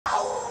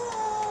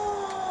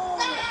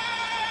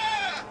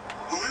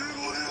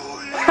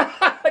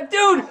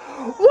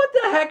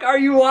are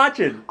you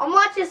watching? I'm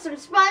watching some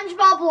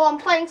SpongeBob while I'm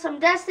playing some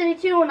Destiny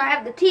 2, and I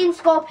have the Team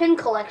Skull pin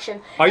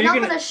collection. I'm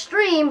gonna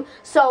stream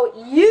so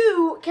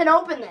you can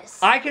open this.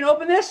 I can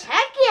open this?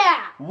 Heck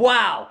yeah!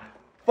 Wow.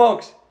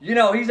 Folks, you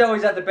know, he's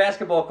always at the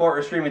basketball court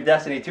or streaming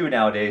Destiny 2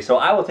 nowadays, so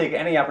I will take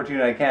any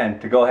opportunity I can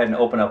to go ahead and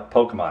open up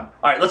Pokemon.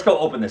 All right, let's go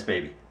open this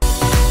baby.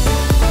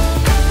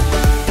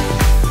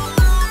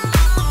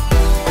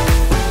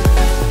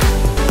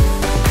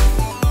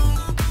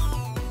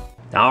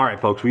 All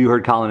right, folks, well, you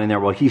heard Colin in there.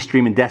 Well, he's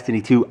streaming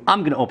Destiny 2. I'm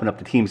going to open up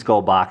the Team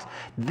Skull box.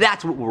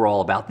 That's what we're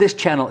all about. This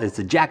channel is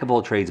the Jack of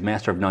all trades,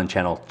 Master of none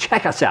channel.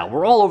 Check us out.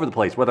 We're all over the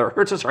place. Whether it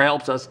hurts us or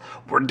helps us,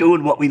 we're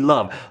doing what we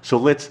love. So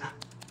let's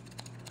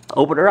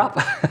open her up.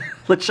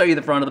 Let's show you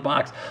the front of the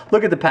box.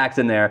 Look at the packs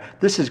in there.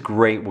 This is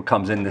great what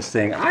comes in this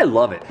thing. I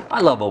love it. I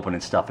love opening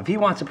stuff. If he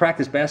wants to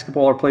practice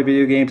basketball or play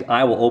video games,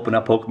 I will open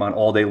up Pokemon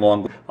all day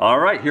long. All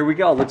right, here we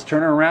go. Let's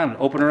turn her around and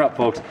open her up,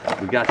 folks.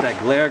 We got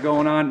that glare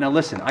going on. Now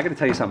listen, I got to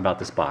tell you something about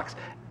this box.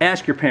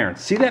 Ask your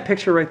parents. See that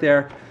picture right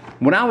there?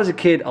 When I was a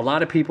kid, a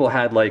lot of people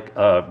had like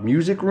a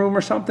music room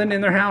or something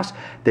in their house.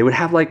 They would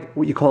have like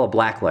what you call a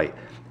black light.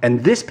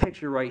 And this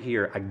picture right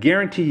here, I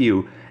guarantee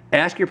you,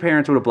 ask your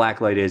parents what a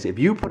black light is. If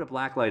you put a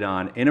black light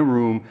on in a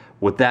room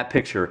with that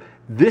picture,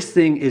 this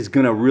thing is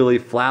gonna really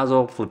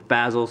flazzle,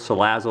 flip-fazzle,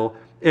 salazzle.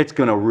 It's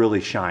gonna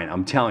really shine,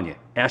 I'm telling you.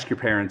 Ask your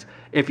parents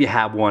if you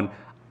have one.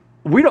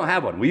 We don't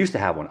have one, we used to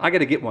have one. I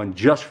gotta get one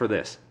just for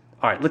this.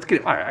 All right, let's get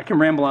it. All right, I can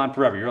ramble on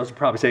forever. You're also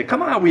probably saying,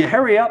 come on, will you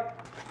hurry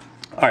up?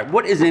 All right,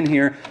 what is in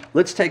here?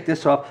 Let's take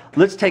this off.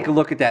 Let's take a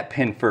look at that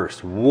pin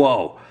first.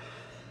 Whoa,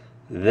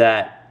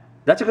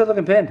 that's a good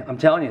looking pin. I'm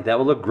telling you, that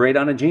will look great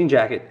on a jean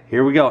jacket.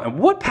 Here we go. And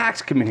what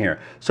packs come in here?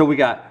 So we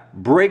got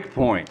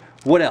Breakpoint.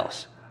 What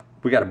else?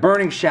 We got a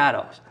Burning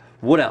Shadows.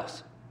 What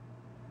else?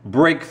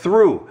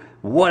 Breakthrough.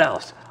 What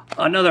else?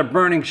 Another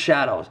Burning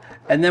Shadows.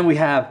 And then we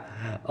have,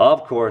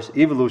 of course,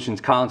 Evolution's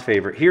Colin's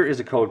favorite. Here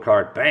is a code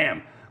card.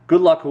 Bam.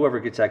 Good luck whoever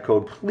gets that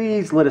code.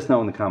 Please let us know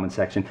in the comment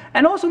section.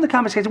 And also in the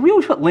comment section, we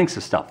always put links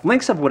of stuff.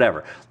 Links of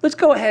whatever. Let's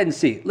go ahead and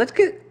see. Let's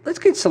get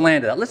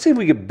Solanda out. Let's see if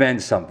we can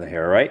bend something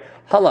here, all right?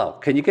 Hello.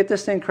 Can you get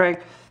this thing,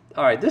 Craig?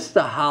 All right, this is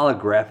the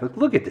holographic.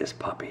 Look at this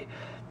puppy.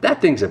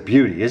 That thing's a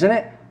beauty, isn't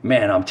it?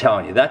 Man, I'm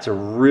telling you, that's a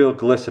real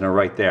glistener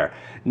right there.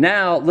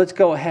 Now, let's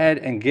go ahead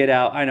and get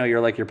out. I know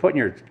you're putting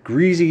your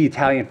greasy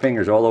Italian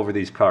fingers all over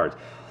these cards.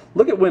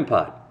 Look at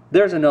Wimpod.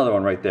 There's another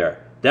one right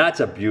there.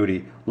 That's a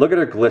beauty. Look at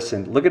her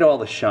glisten. Look at all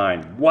the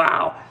shine.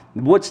 Wow.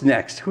 What's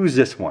next? Who's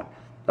this one?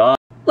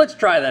 Let's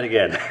try that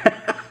again.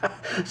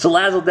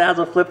 Salazzle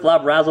dazzle, flip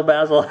flop, razzle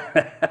bazzle.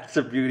 That's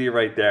a beauty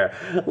right there.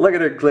 Look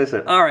at her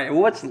glisten. All right,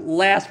 what's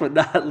last but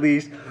not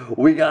least?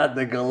 We got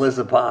the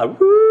Galissapod.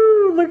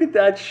 Woo! Look at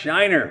that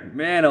shiner.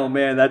 Man, oh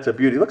man, that's a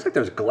beauty. Looks like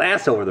there's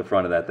glass over the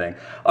front of that thing.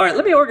 All right,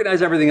 let me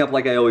organize everything up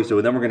like I always do,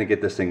 and then we're going to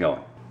get this thing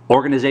going.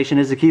 Organization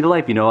is the key to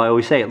life. You know, I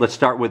always say it. Let's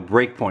start with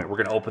Breakpoint. We're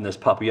going to open this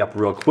puppy up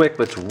real quick.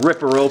 Let's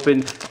rip her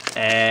open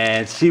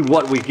and see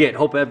what we get.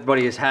 Hope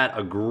everybody has had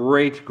a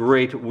great,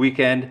 great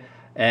weekend.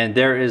 And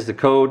there is the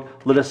code.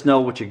 Let us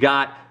know what you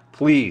got.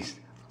 Please,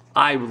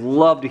 I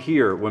love to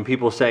hear when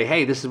people say,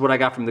 hey, this is what I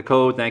got from the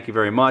code. Thank you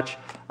very much.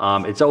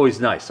 It's always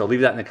nice. So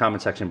leave that in the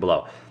comment section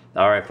below.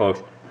 All right,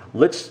 folks.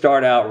 Let's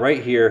start out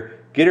right here.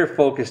 Get her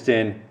focused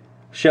in.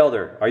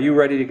 Shelder, are you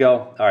ready to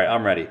go? All right,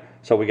 I'm ready.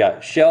 So we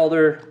got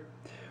Shelder.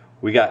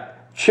 We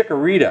got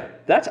Chikorita.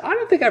 I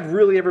don't think I've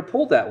really ever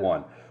pulled that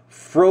one.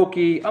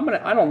 Froakie.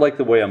 I don't like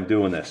the way I'm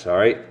doing this, all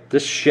right?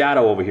 This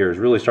shadow over here is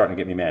really starting to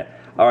get me mad.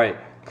 All right,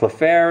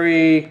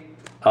 Clefairy,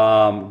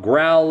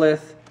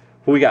 Growlithe.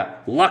 Who we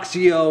got?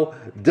 Luxio,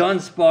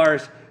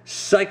 Dunsparce,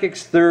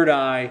 Psychic's Third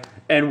Eye,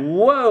 and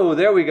whoa,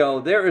 there we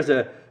go. There is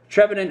a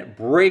Trevenant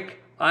Break.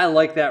 I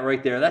like that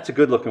right there. That's a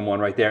good looking one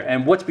right there.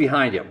 And what's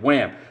behind you?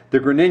 Wham. The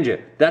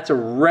Greninja. That's a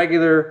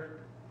regular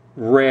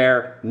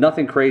rare,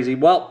 nothing crazy.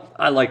 Well,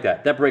 I like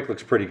that. That break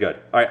looks pretty good.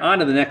 All right, on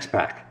to the next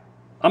pack.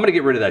 I'm going to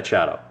get rid of that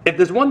shadow. If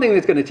there's one thing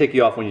that's going to take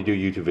you off when you do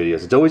YouTube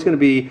videos, it's always going to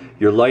be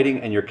your lighting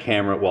and your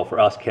camera, well, for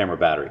us, camera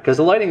battery. Because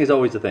the lighting is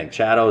always the thing.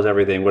 Shadows,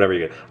 everything, whatever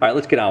you get. All right,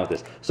 let's get on with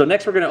this. So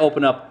next we're going to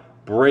open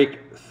up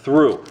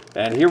Breakthrough.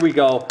 And here we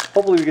go.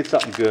 Hopefully we get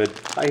something good.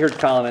 I heard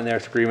Colin in there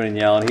screaming and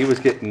yelling. He was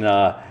getting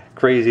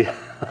crazy.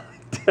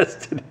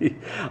 Destiny.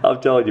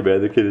 I'm telling you,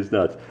 man, the kid is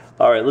nuts.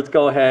 All right, let's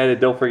go ahead and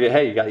don't forget,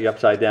 hey, you got you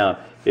upside down.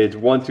 It's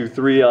 1, 2,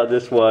 3 on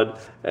this one.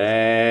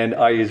 And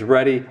are you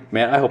ready?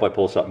 Man, I hope I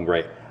pull something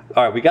great.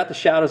 All right, we got the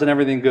shadows and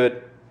everything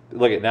good.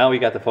 Look at, now we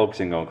got the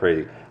focusing going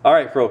crazy. All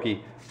right,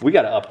 Froakie, we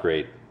got to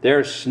upgrade.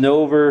 There's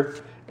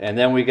Snover, and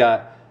then we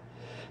got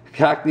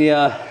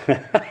Cacnea.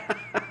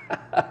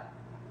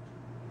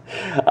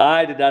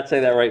 I did not say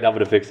that right, now I'm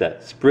going to fix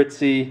that.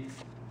 Spritzy,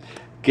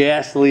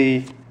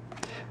 Ghastly,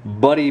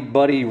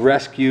 Buddy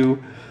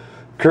Rescue,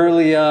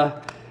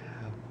 Curlia,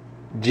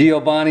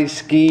 Giovanni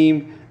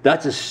Scheme.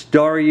 That's a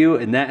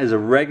Staryu, and that is a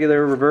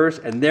regular reverse.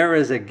 And there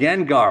is a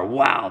Gengar.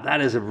 Wow,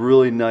 that is a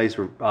really nice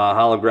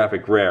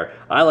holographic rare.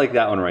 I like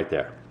that one right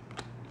there.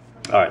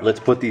 All right, let's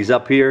put these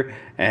up here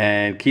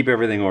and keep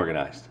everything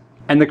organized.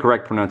 And the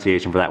correct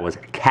pronunciation for that was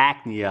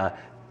Cacnea.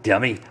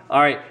 dummy.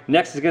 All right,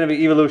 next is gonna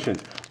be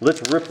Evolutions.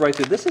 Let's rip right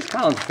through. This is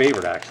Colin's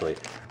favorite, actually.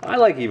 I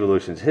like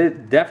Evolutions,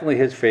 definitely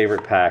his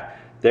favorite pack.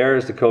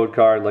 There's the code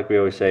card, like we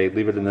always say,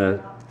 leave it in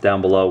the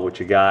down below what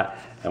you got.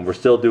 And we're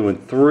still doing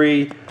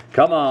 3.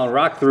 Come on,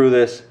 rock through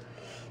this.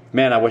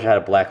 Man, I wish I had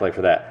a black light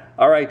for that.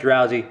 All right,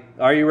 Drowsy,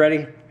 are you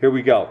ready? Here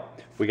we go.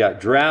 We got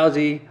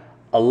Drowsy,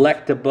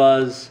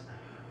 Electabuzz,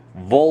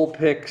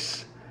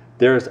 Vulpix,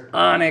 there's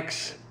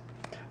Onyx,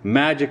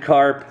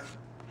 Magikarp,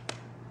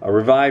 a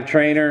Revived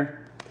Trainer,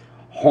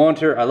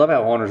 Haunter. I love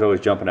how Haunter's always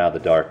jumping out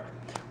of the dark.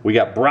 We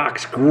got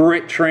Brock's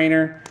Grit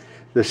Trainer,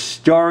 the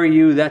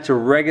Staryu, that's a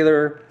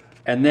regular,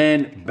 and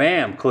then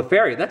bam,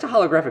 Clefairy. That's a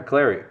holographic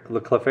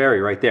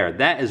Clefairy right there.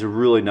 That is a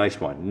really nice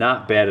one.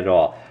 Not bad at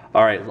all.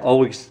 All right,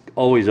 always,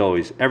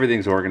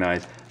 everything's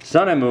organized.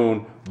 Sun and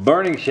Moon,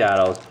 Burning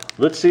Shadows.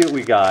 Let's see what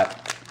we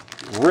got.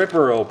 Rip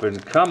her open,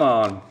 come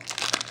on.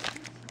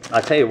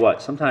 I tell you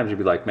what, sometimes you'd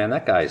be like, man,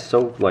 that guy is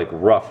so like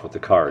rough with the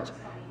cards.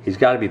 He's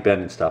got to be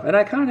bending stuff, and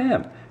I kind of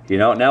am. You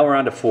know, now we're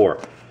on to 4.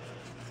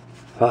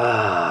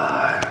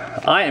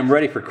 I am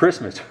ready for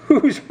Christmas.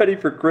 Who's ready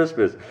for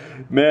Christmas?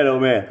 Man, oh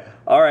man.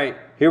 All right,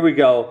 here we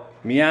go.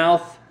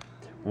 Meowth,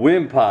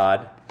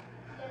 Wimpod,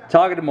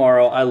 Talk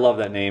Tomorrow, I love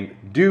that name.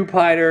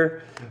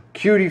 Dewpider,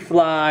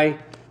 Cutiefly,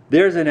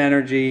 there's an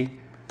Energy,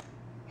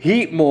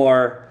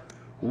 Heatmore,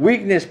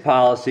 Weakness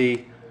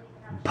Policy,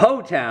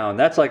 Po-Town,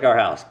 that's like our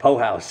house,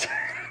 Po-House.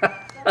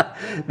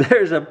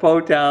 There's a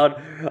Po-Town,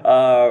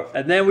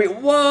 and then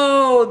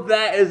whoa,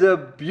 that is a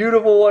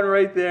beautiful one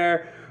right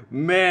there.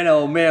 Man,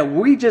 oh man,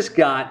 we just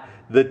got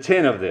the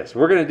tin of this.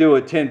 We're gonna do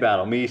a tin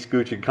battle, me,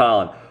 Scooch, and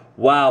Colin.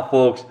 Wow,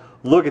 folks,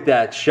 look at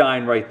that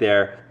shine right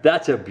there.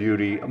 That's a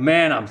beauty.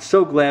 Man, I'm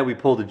so glad we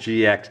pulled a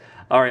GX.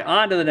 All right,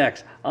 on to the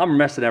next. I'm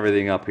messing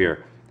everything up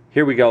here.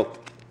 Here we go.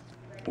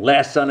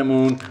 Last Sun and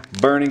Moon,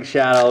 Burning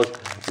Shadows.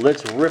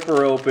 Let's rip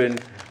her open.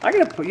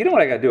 You know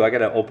what I gotta do? I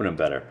gotta open them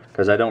better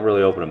because I don't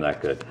really open them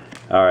that good.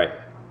 All right,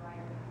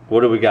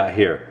 what do we got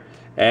here?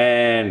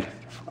 And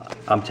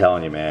I'm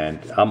telling you, man,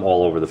 I'm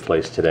all over the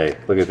place today.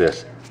 Look at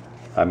this.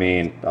 I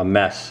mean, a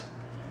mess.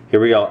 Here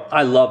we go.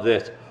 I love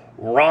this.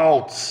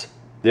 Ralts.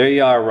 There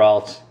you are,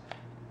 Ralts.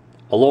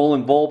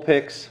 Alolan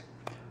Vulpix.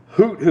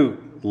 Hoot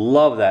Hoot.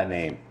 Love that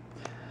name.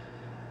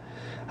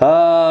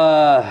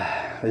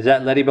 Is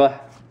that Ladybug?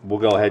 We'll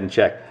go ahead and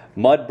check.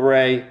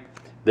 Mudbray.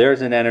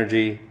 There's an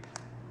Energy.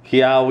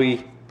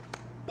 Kiawe.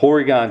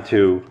 Porygon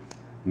 2.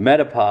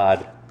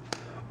 Metapod.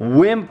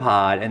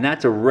 Wimpod. And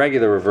that's a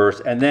regular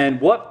reverse. And then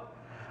what?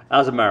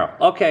 Azumarill.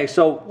 Okay,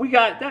 so we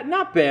got that,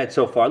 not bad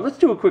so far. Let's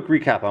do a quick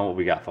recap on what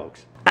we got,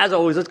 folks. As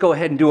always, let's go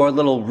ahead and do our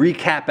little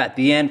recap at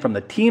the end from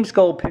the Team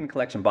Skull pin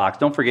collection box.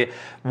 Don't forget,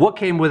 what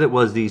came with it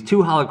was these 2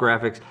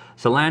 holographics,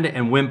 Salandit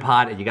and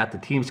Wimpod, and you got the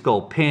Team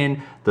Skull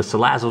pin, the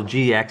Salazzle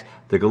GX,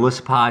 the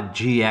Golisopod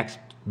GX.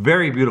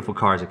 Very beautiful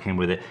cards that came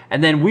with it.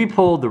 And then we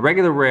pulled the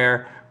regular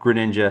rare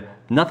Greninja,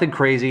 nothing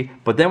crazy,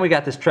 but then we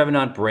got this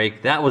Trevenant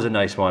Break. That was a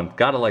nice one.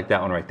 Gotta like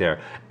that one right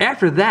there.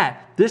 After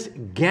that, this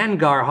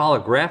Gengar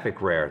holographic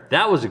rare.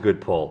 That was a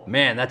good pull.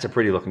 Man, that's a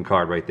pretty looking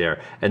card right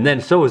there. And then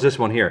so is this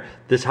one here,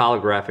 this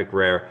holographic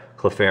rare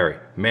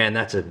Clefairy. Man,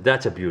 that's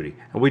a beauty.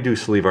 And we do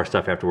sleeve our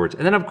stuff afterwards.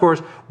 And then of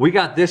course, we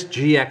got this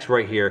GX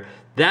right here.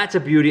 That's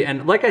a beauty.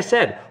 And like I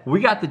said,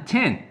 we got the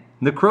tin.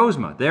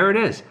 Necrozma, there it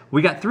is.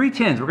 We got 3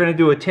 tins. We're gonna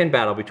do a tin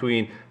battle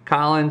between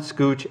Colin,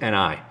 Scooch, and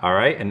I, all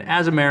right? And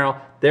Azumarill,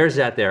 there's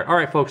that there. All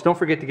right, folks, don't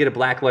forget to get a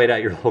black light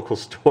at your local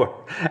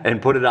store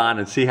and put it on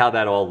and see how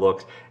that all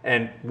looks.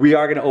 And we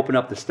are gonna open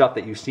up the stuff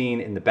that you've seen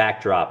in the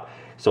backdrop.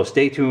 So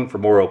stay tuned for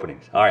more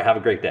openings. All right, have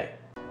a great day.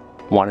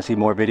 Want to see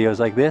more videos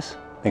like this?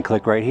 Then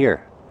click right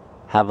here.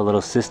 Have a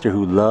little sister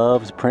who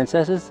loves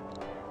princesses?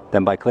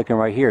 Then by clicking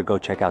right here, go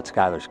check out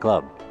Skylar's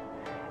Club.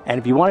 And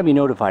if you want to be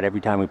notified every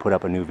time we put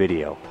up a new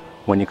video,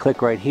 when you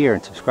click right here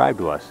and subscribe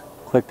to us,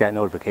 click that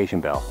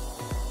notification bell.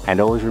 And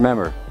always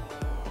remember,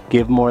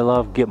 give more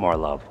love, get more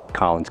love.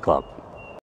 Colin's Club.